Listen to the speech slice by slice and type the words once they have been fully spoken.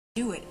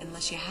Do it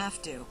unless you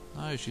have to.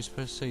 No, she's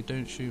supposed to say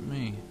don't shoot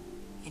me.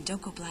 And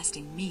don't go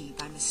blasting me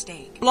by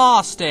mistake.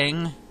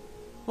 Blasting?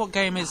 What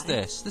game is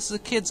this? This is a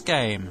kid's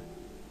game.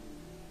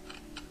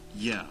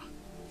 Yeah,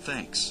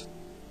 thanks.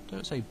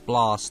 Don't say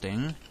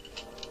blasting.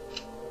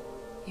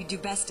 You do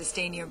best to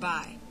stay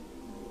nearby.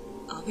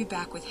 I'll be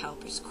back with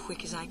help as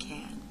quick as I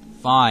can.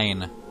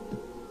 Fine.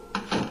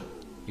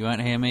 You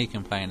won't hear me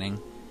complaining.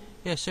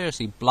 Yeah,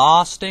 seriously,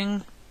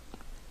 blasting?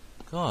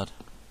 God.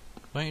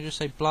 Why don't you just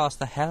say blast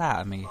the hell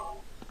out of me,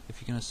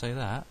 if you're going to say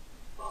that?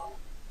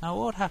 Now,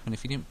 what would happen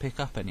if you didn't pick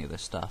up any of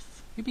this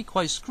stuff? You'd be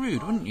quite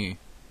screwed, wouldn't you?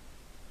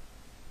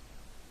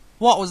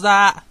 What was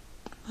that?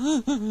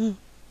 No,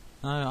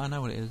 I know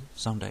what it is.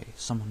 Someday,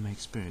 someone may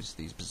experience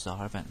these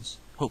bizarre events.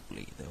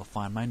 Hopefully, they'll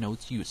find my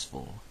notes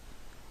useful.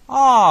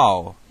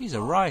 Oh, he's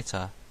a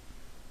writer.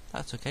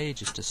 That took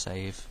ages to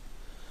save.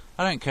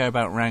 I don't care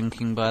about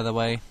ranking, by the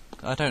way.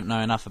 I don't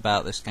know enough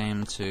about this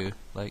game to,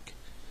 like...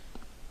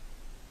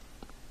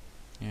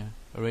 Yeah,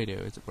 a radio,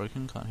 is it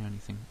broken? Can't hear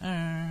anything.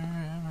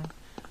 I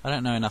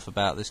don't know enough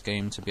about this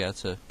game to be able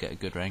to get a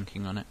good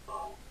ranking on it.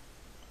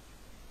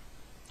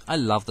 I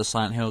love the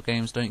Silent Hill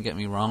games, don't get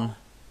me wrong,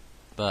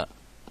 but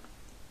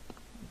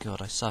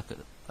God, I suck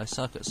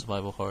at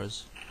survival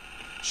horrors.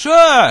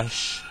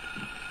 Shush!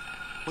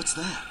 What's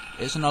that?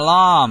 It's an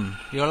alarm.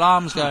 Your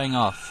alarm's going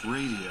off.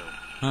 Radio.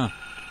 Huh.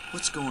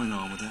 What's going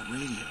on with that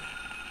radio?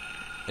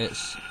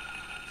 It's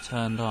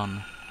turned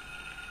on.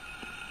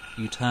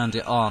 You turned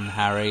it on,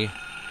 Harry.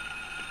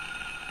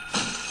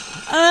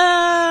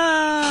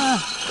 Ah!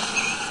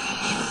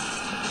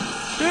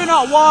 Do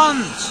not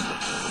want!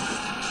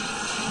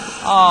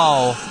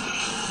 Oh.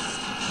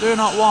 Do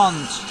not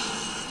want.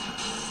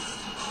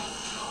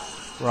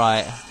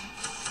 Right.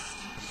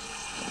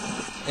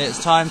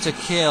 It's time to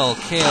kill,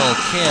 kill,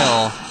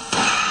 kill.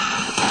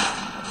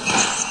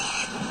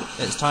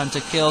 It's time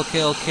to kill,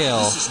 kill,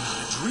 kill. This is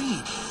not a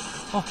dream.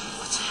 Oh.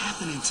 What's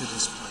happening to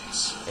this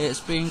place? It's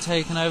being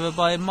taken over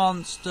by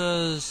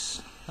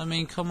monsters. I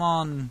mean, come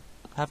on.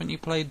 Haven't you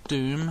played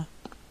Doom?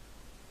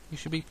 You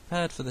should be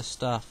prepared for this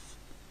stuff.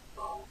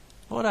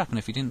 What would happen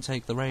if you didn't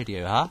take the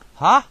radio, huh?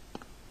 Huh?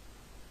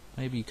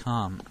 Maybe you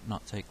can't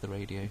not take the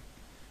radio.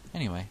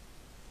 Anyway.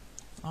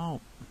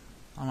 Oh,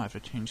 I might have to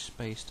change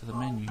space to the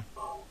menu.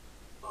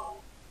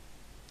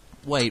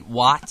 Wait,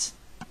 what?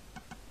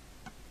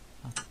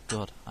 Oh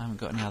God, I haven't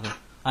got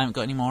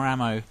any more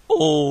ammo.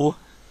 Oh!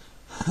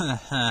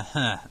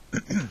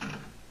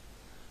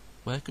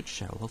 Where could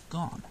Cheryl have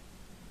gone?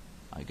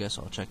 I guess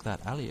I'll check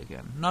that alley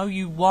again. No,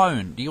 you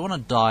won't. Do you want to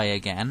die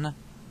again?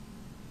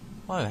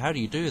 Whoa, how do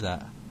you do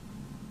that?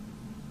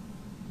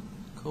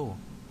 Cool.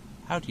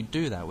 How do you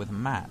do that with a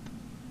map?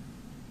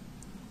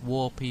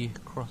 Warpy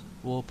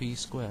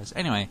squares.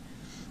 Anyway,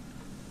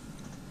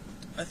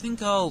 I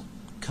think I'll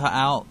cut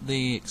out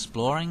the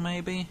exploring,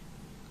 maybe,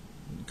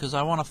 because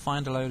I want to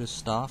find a load of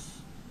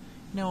stuff.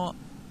 You know what?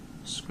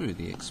 Screw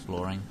the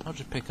exploring. I'll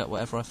just pick up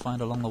whatever I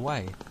find along the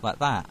way, like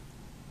that.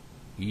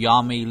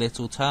 Yummy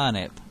little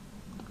turnip.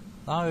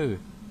 No,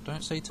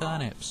 don't say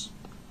turnips.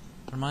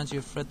 Reminds you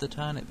of Fred the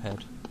Turnip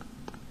Head.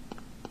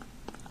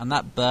 And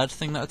that bird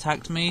thing that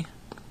attacked me?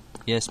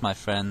 Yes, my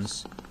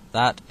friends,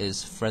 that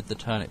is Fred the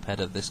Turnip Head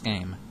of this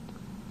game.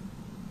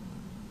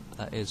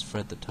 That is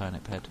Fred the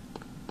Turnip Head.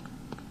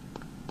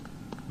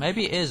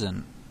 Maybe it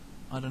isn't.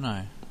 I don't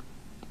know.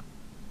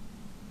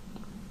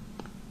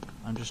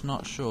 I'm just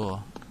not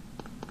sure.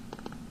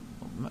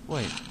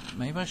 Wait,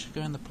 maybe I should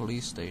go in the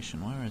police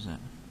station. Where is it?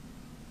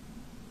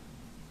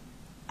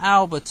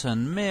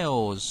 Alberton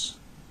Mills!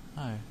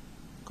 Oh,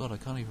 God, I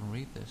can't even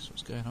read this.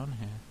 What's going on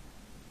here?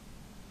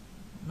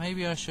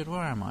 Maybe I should.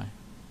 Where am I?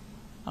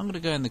 I'm going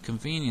to go in the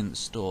convenience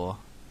store.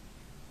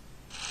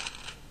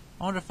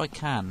 I wonder if I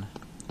can.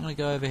 I'm going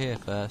to go over here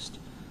first.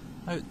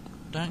 Oh,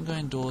 don't go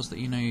in doors that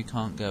you know you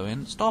can't go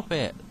in. Stop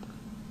it!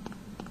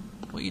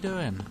 What are you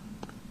doing?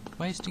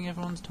 Wasting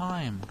everyone's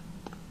time.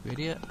 You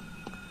idiot.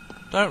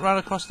 Don't run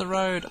across the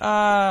road.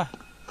 Ah!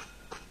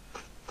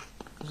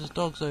 There's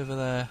dogs over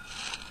there.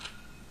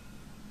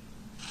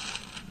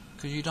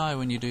 Could you die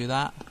when you do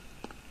that?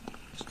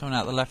 It's coming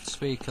out the left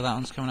speaker, that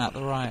one's coming out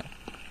the right.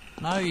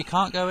 No, you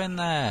can't go in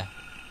there.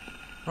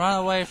 Run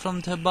away from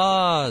the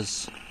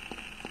bars.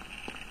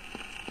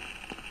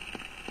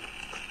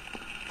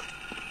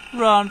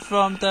 Run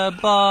from the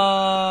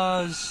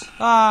bars.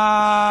 Ah!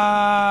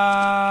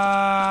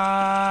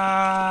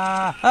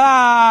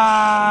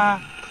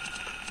 Ah!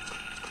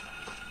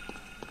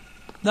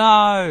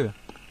 No!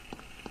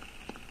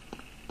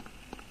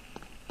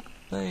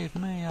 Leave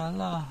me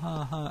alone.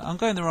 I'm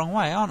going the wrong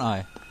way, aren't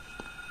I?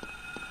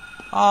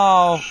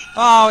 Oh!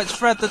 Oh, it's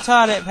Fred the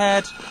Turnip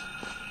Head!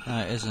 No,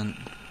 it isn't,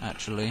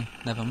 actually.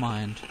 Never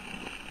mind.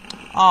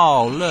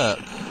 Oh,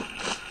 look!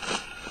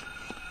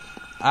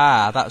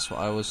 Ah, that's what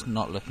I was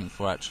not looking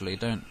for, actually.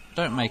 Don't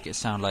make it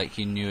sound like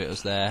you knew it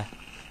was there.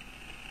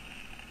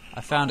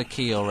 I found a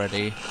key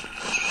already.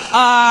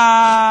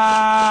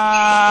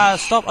 Ah!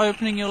 Stop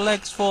opening your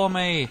legs for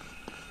me!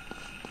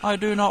 I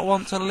do not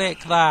want to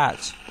lick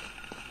that.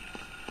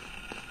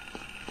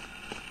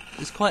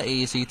 it's quite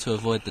easy to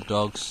avoid the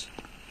dogs.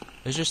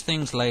 There's just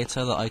things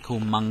later that I call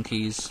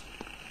monkeys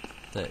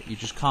that you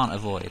just can't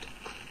avoid,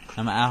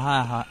 no matter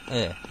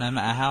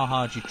how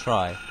hard you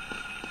try.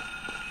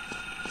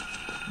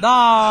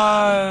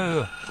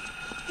 No!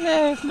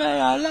 Leave me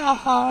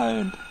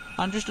alone!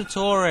 I'm just a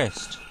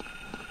tourist.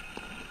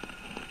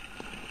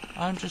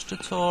 I'm just a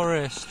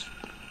tourist.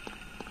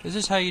 Is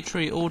this how you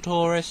treat all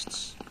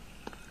tourists?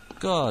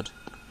 God.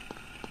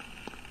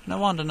 No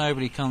wonder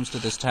nobody comes to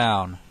this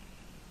town.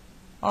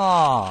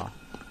 Ah.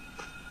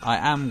 I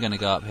am going to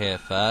go up here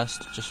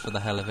first, just for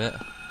the hell of it.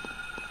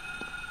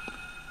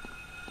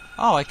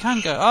 Oh, I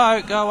can go.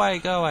 Oh, go away,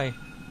 go away.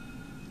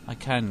 I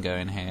can go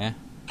in here.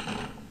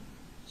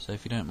 So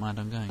if you don't mind,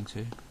 I'm going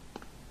to.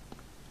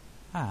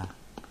 Ah.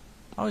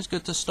 Always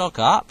good to stock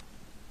up.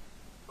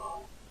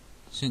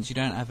 Since you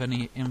don't have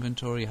any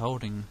inventory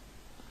holding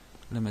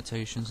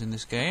limitations in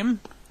this game.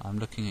 I'm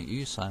looking at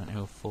you, Silent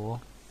Hill 4.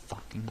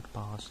 Fucking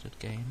bastard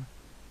game.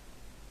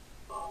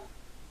 I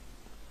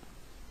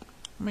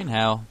mean,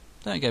 hell,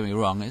 don't get me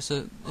wrong, it's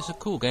a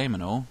cool game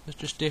and all. It's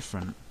just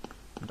different.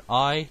 And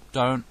I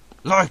don't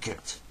like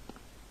it.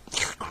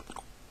 It's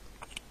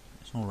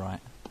alright.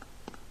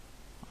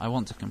 I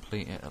want to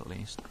complete it at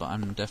least, but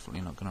I'm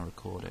definitely not going to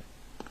record it.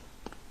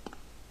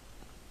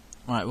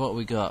 Right, what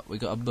we got? We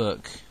got a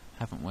book,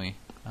 haven't we?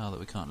 Oh, that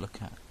we can't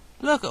look at.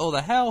 Look at all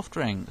the health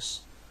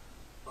drinks!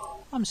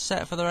 I'm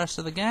set for the rest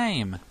of the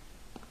game.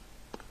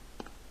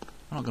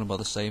 I'm not going to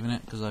bother saving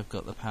it, because I've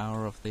got the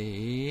power of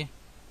the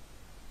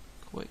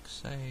quick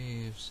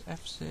saves.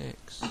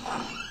 F6.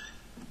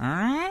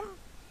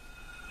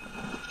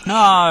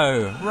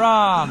 No!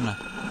 Run!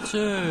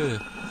 To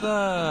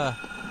the...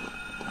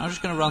 I'm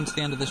just going to run to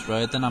the end of this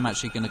road, then I'm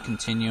actually going to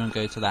continue and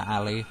go to that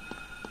alley.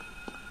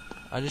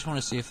 I just want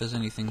to see if there's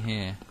anything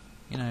here.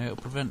 You know, it'll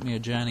prevent me a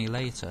journey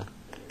later.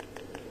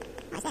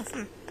 What's this?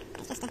 Oh,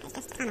 it's just a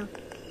tunnel.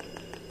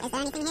 Is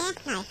there anything here?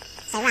 No.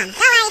 So run. Go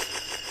away!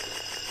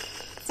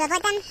 To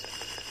avoid them,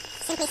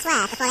 simply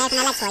swerve before they open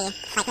their legs for you.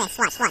 Like this.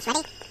 Watch, watch.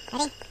 Ready?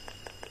 Ready?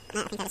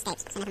 No, I think I've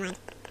escaped, so never mind.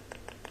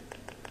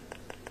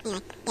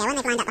 Anyway, yeah, when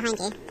they've lined up behind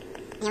you, and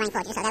you're running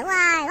forward, you just sort of go,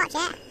 whoa, watch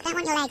it! Don't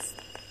want your legs.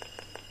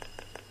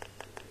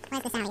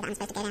 Where's this alley that I'm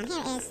supposed to go down?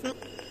 Here it is. No.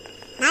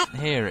 No.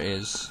 Here it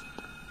is.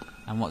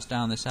 And what's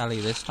down this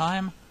alley this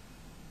time?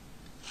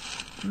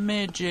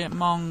 Midget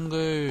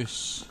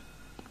mongoose.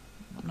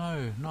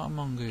 No, not a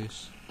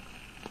mongoose.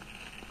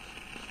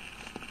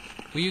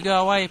 Will you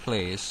go away,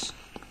 please?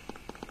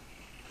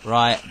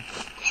 Right.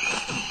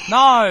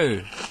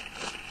 No!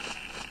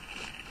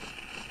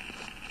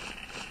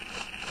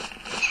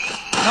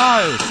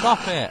 No!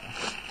 Stop it!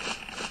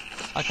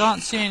 I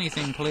can't see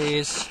anything,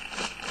 please.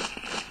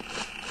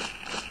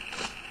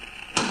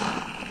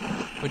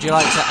 Would you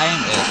like to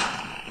aim it?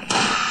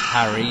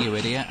 Harry, you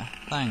idiot.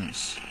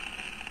 Thanks.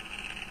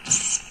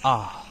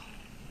 Ah.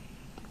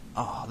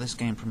 Oh, this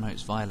game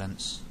promotes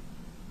violence.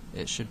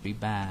 It should be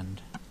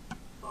banned.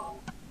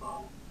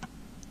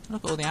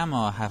 Look at all the ammo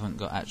I haven't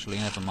got, actually.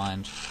 Never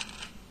mind.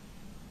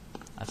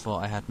 I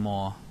thought I had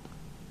more.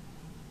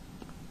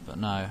 But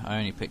no, I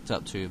only picked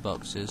up 2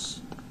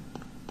 boxes.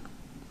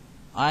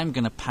 I'm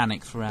gonna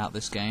panic throughout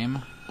this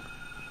game.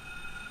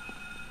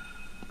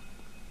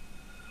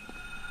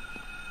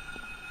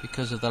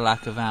 Because of the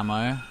lack of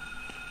ammo.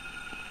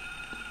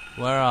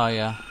 Where are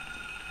ya?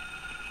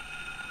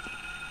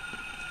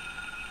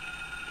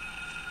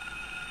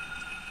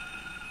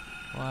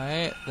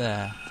 Wait,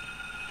 there.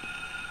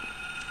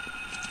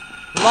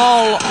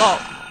 LOL! LOL!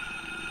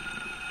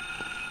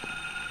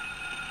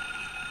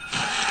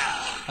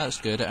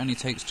 That's good, it only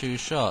takes 2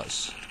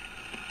 shots.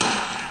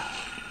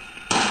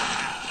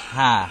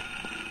 Ha!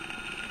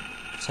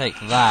 Take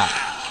that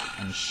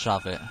and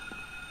shove it.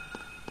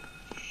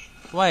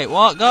 Wait,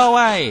 what? Go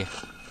away!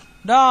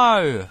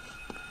 No!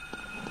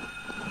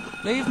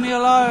 Leave me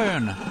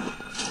alone!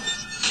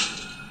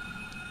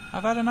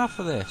 I've had enough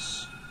of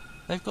this.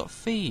 They've got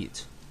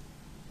feet.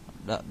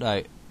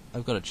 No,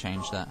 I've got to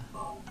change that.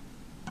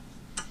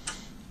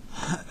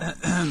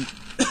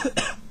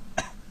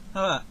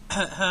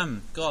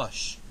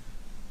 Gosh.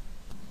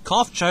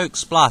 Cough, choke,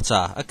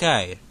 splatter.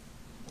 Okay.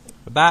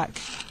 We're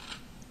back.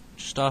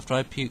 Just after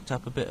I puked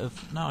up a bit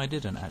of... No, I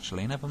didn't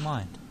actually. Never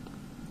mind.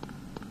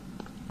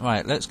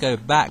 Right, let's go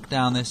back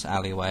down this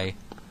alleyway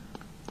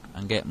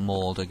and get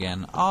mauled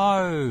again.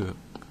 Oh!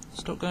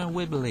 Stop going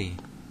wibbly.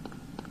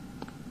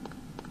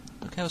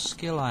 Look how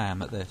skilled I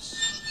am at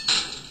this.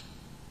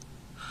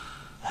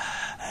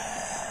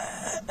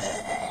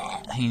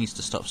 He needs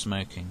to stop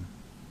smoking.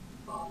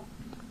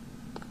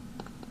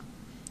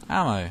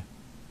 Ammo.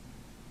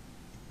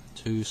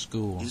 To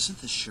school. Isn't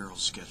this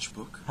Cheryl's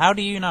sketchbook? How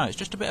do you know? It's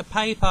just a bit of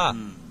paper.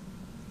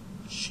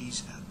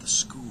 She's at the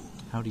school.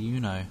 How do you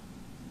know?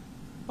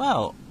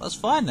 Well, that's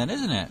fine then,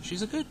 isn't it?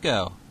 She's a good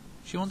girl.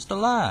 She wants to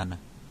learn.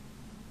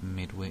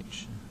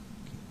 Midwich.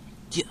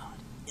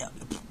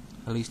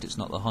 At least it's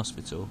not the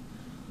hospital.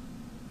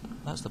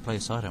 That's the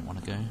place I don't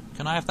want to go.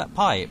 Can I have that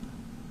pipe?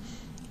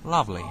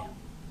 Lovely.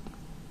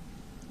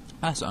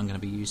 That's what I'm going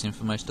to be using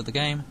for most of the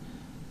game.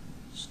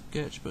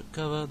 Sketchbook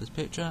cover, this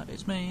picture,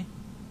 it's me.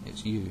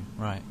 It's you,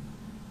 right.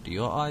 Do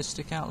your eyes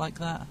stick out like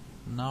that?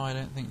 No, I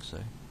don't think so.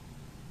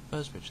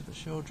 First picture that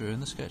Cheryl drew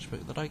in the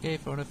sketchbook that I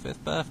gave her on her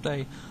 5th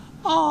birthday.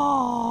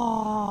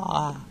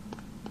 Ah!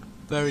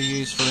 Very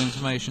useful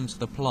information to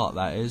the plot,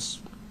 that is.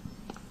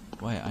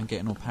 Wait, I'm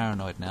getting all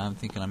paranoid now. I'm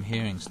thinking I'm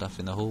hearing stuff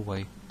in the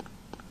hallway.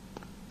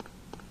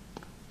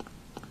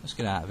 Let's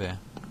get out of here.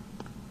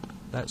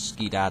 Let's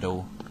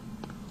skedaddle.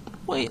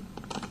 Wait,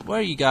 where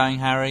are you going,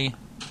 Harry?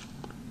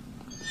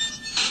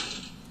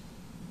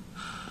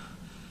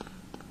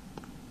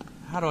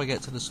 How do I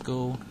get to the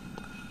school?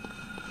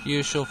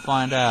 You shall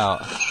find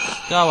out.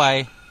 Go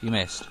away. You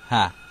missed.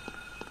 Ha.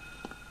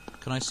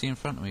 Can I see in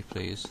front of me,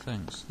 please?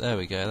 Thanks. There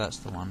we go, that's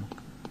the one.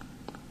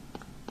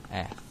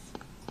 F.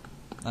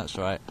 That's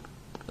right.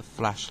 The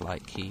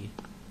flashlight key.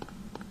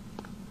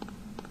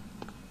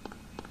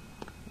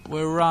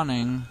 We're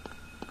running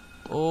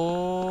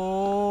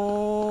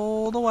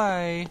all the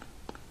way.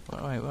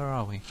 Wait, where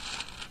are we?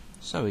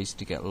 So easy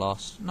to get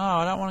lost. No,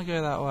 I don't want to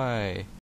go that way.